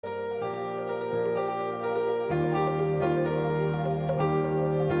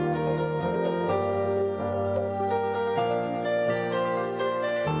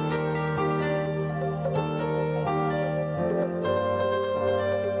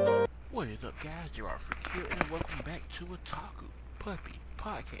What is up, guys? Gerard Freak here, and welcome back to Otaku Puppy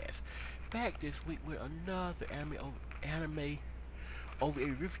Podcast. Back this week with another anime OVA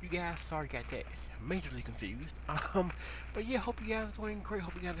review for you guys. Sorry, got that majorly confused. But yeah, hope you guys are doing great.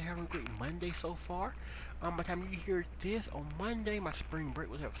 Hope you guys are having a great Monday so far. By the time you hear this on Monday, my spring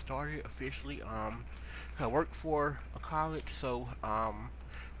break will have started officially. I work for a college, so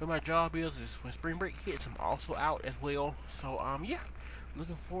what my job is when spring break hits, I'm also out as well. So yeah,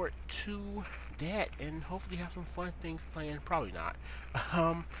 looking forward to that, and hopefully have some fun things planned. Probably not.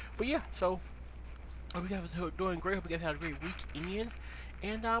 But yeah, so hope you guys are doing great. Hope you guys had a great weekend.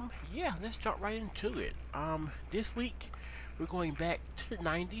 And yeah, let's jump right into it. This week we're going back to the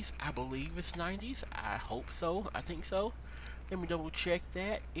 90s. I believe it's 90s. I hope so. I think so. Let me double check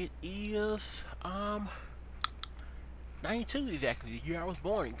that. It is 92 exactly, the year I was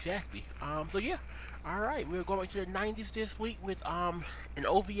born exactly. So yeah. Alright, we're going back to the 90s this week with an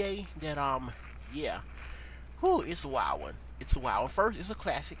OVA that yeah. Whew, it's a wild one. It's a wild one. First, it's a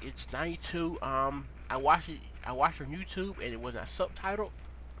classic. It's 92. I watched it on YouTube and it was not subtitled.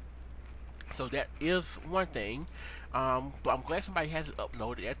 So that is one thing. But I'm glad somebody has it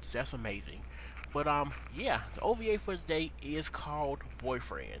uploaded. That's amazing. But yeah, the OVA for the day is called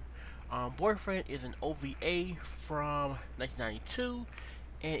Boyfriend. Boyfriend is an OVA from 1992,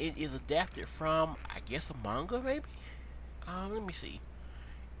 and it is adapted from, I guess, a manga maybe. Let me see.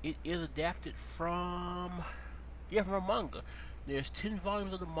 It is adapted from, yeah, from a manga. There's 10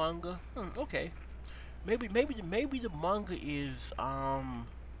 volumes of the manga. Okay. Maybe the manga is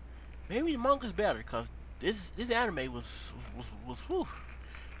maybe the manga's better, because this anime was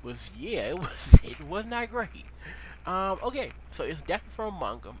yeah, it was not great. Okay, so it's adapted from a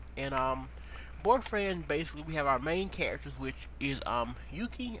manga, and Boyfriend, basically we have our main characters, which is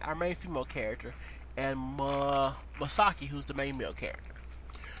Yuki, our main female character, and Masaki, who's the main male character.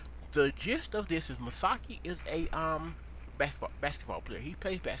 The gist of this is Masaki is a basketball player. He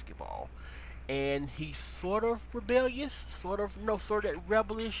plays basketball, and he's sort of rebellious, sort of that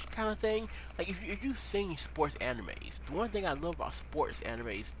rebellish kind of thing. Like if you've seen sports animes, the one thing I love about sports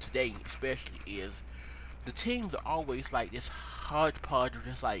animes today, especially, is the teams are always like this hodgepodge of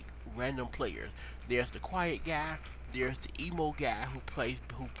just like random players. There's the quiet guy, there's the emo guy who plays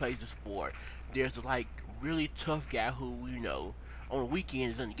the sport. There's the like really tough guy who, on the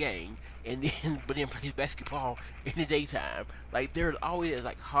weekend is in the game, and then but then plays basketball in the daytime. Like there's always this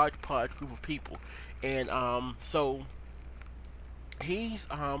like hodgepodge group of people, and so he's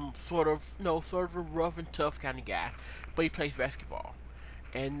sort of a rough and tough kind of guy, but he plays basketball.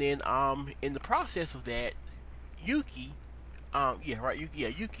 And then in the process of that, Yuki,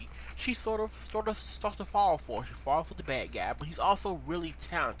 Yuki, she sort of starts to fall for. She falls for the bad guy, but he's also really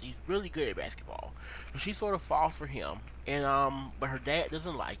talented. He's really good at basketball. But she sort of falls for him, and but her dad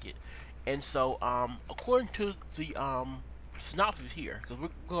doesn't like it. And so according to the synopsis here, because we're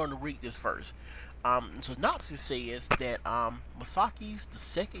going to read this first. Synopsis says that Masaki's the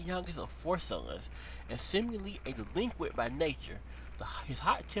second youngest of 4 sons, and seemingly a delinquent by nature. His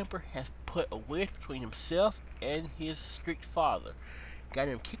hot temper has put a wedge between himself and his strict father, got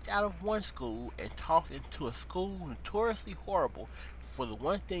him kicked out of one school and tossed into a school notoriously horrible for the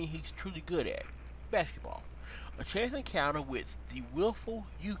one thing he's truly good at, basketball. A chance encounter with the willful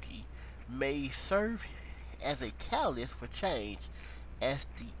Yuki may serve as a catalyst for change, as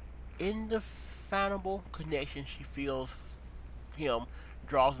the indefinable connection she feels him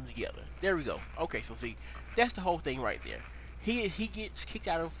draws them together. There we go. Okay, so see, that's the whole thing right there. He gets kicked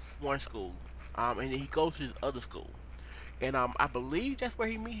out of one school, and then he goes to his other school, and I believe that's where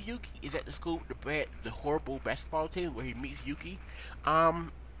he meets Yuki. Is at the school, the horrible basketball team where he meets Yuki.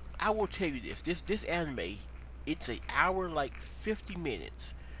 I will tell you this anime, it's an hour like 50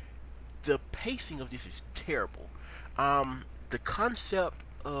 minutes. The pacing of this is terrible. The concept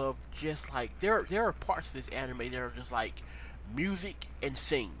of just like there are parts of this anime that are just like music and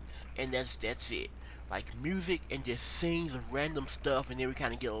scenes, and that's it. Like music and just scenes of random stuff, and then we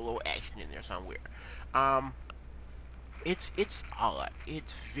kind of get a little action in there somewhere. It's odd.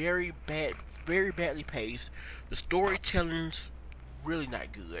 It's very badly paced. The storytelling's really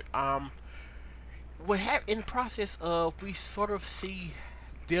not good. In the process of, we sort of see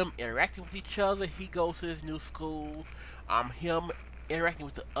them interacting with each other. He goes to his new school. Him interacting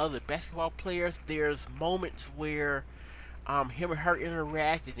with the other basketball players. There's moments where him and her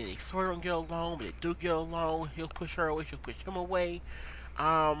interact, and then they sort of don't get along, but they do get along. He'll push her away, she'll push him away.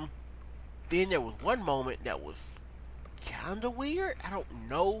 Then there was one moment that was kind of weird. I don't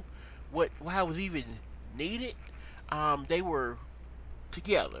know why it was even needed. They were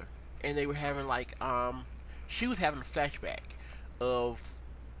together, and they were having like she was having a flashback of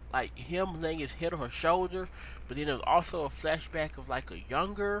like him laying his head on her shoulder, but then there was also a flashback of like a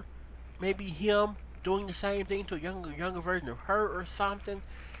younger, maybe him doing the same thing to a younger version of her or something,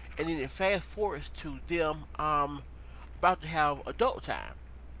 and then it fast forwards to them about to have adult time,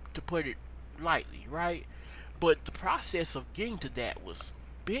 to put it lightly, right? But the process of getting to that was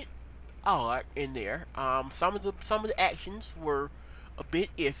a bit odd in there. Some of the actions were a bit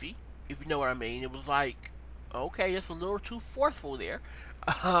iffy, if you know what I mean. It was like, okay, it's a little too forceful there.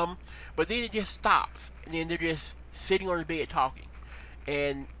 Um, but then it just stops, and then they're just sitting on the bed talking,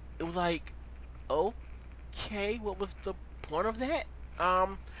 and it was like, okay, what was the point of that?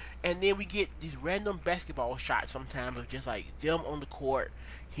 Um, and then we get these random basketball shots sometimes of just like them on the court,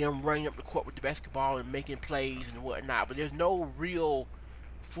 him running up the court with the basketball and making plays and whatnot. But there's no real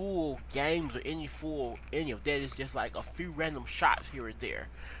full games or any of that. It's just like a few random shots here and there.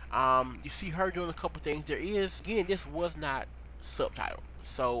 You see her doing a couple things. There is, again, this was not subtitled,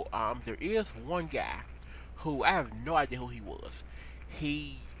 so there is one guy who I have no idea who he was.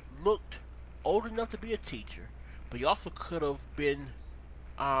 He looked old enough to be a teacher, but he also could have been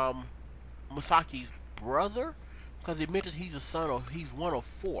um, Masaki's brother, because he mentioned he's a son or he's one of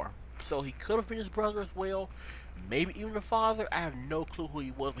four. So he could have been his brother as well, maybe even the father. I have no clue who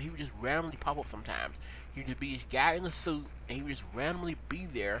he was, but he would just randomly pop up sometimes. He would just be this guy in a suit, and he would just randomly be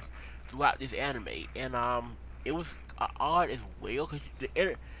there throughout this anime. And it was odd as well,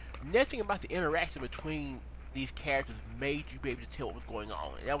 because nothing about the interaction between these characters made you be able to tell what was going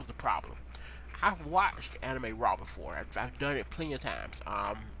on, and that was the problem. I've watched anime raw before. I've done it plenty of times.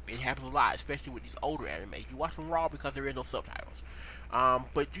 It happens a lot, especially with these older animes. You watch them raw because there is no subtitles.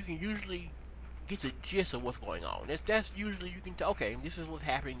 But you can usually get the gist of what's going on. That's usually, you can tell, okay, this is what's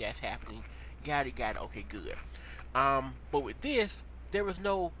happening, that's happening. Got it, okay, good. But with this, there was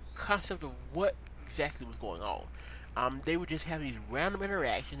no concept of what exactly was going on. They would just have these random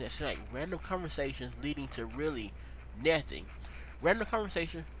interactions that seemed like random conversations leading to really nothing. Random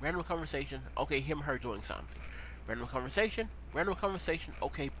conversation, okay, him and her doing something. Random conversation,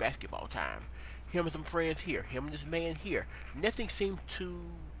 okay, basketball time. Him and some friends here, him and this man here. Nothing seemed to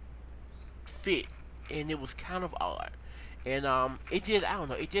fit, and it was kind of odd. And it just, I don't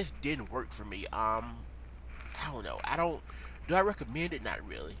know, it just didn't work for me. I don't know. Do I recommend it? Not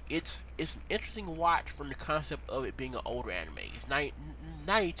really. It's an interesting watch from the concept of it being an older anime. It's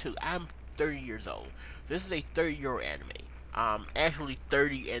 92. I'm 30 years old. This is a 30-year-old anime. Actually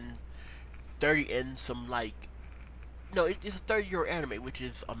 30 and some, like, no, it's a 30-year-old anime, which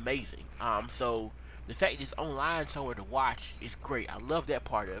is amazing. So the fact that it's online somewhere to watch is great. I love that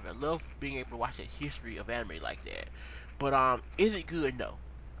part of it. I love being able to watch that history of anime like that. But is it good? No.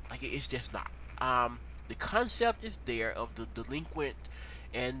 Like, it's just not. The concept is there of the delinquent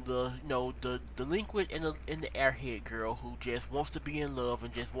and the delinquent and the airhead girl who just wants to be in love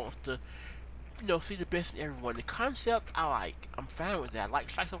and just wants to see the best in everyone. The concept I like. I'm fine with that. I like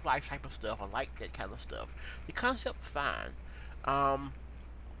slice of life type of stuff. I like that kind of stuff. The concept's fine. The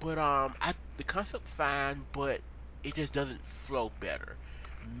concept's fine, but it just doesn't flow better.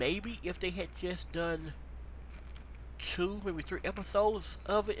 Maybe if they had just done 2, maybe 3 episodes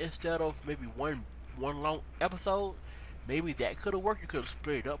of it instead of maybe one long episode, maybe that could have worked. You could have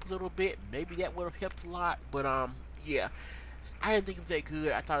split it up a little bit. Maybe that would have helped a lot. But yeah, I didn't think it was that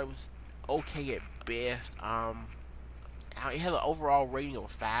good. I thought it was okay at best. It has an overall rating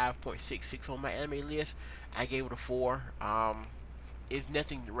of 5.66 on my anime list. I gave it a 4. It's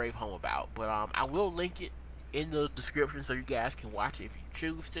nothing to rave home about, but I will link it in the description so you guys can watch it if you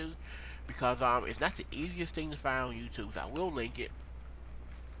choose to, because it's not the easiest thing to find on YouTube. So I will link it.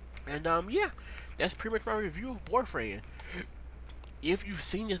 And yeah, that's pretty much my review of Boyfriend. If you've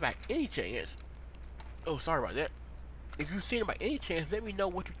seen this by any chance, oh, sorry about that. If you've seen it by any chance, let me know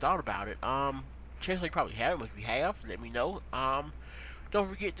what you thought about it. Chances you probably haven't, but if you have, let me know. Don't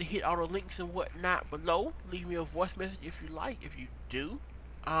forget to hit all the links and whatnot below. Leave me a voice message if you like. If you do,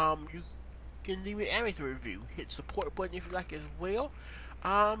 you can leave me an anime review. Hit support button if you like as well.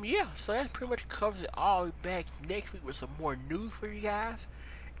 Yeah, so that pretty much covers it all. I'll be back next week with some more news for you guys.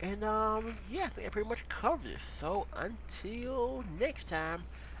 And yeah, I think that pretty much covers it. So until next time,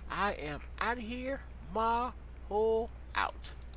 I am out of here. Maho out.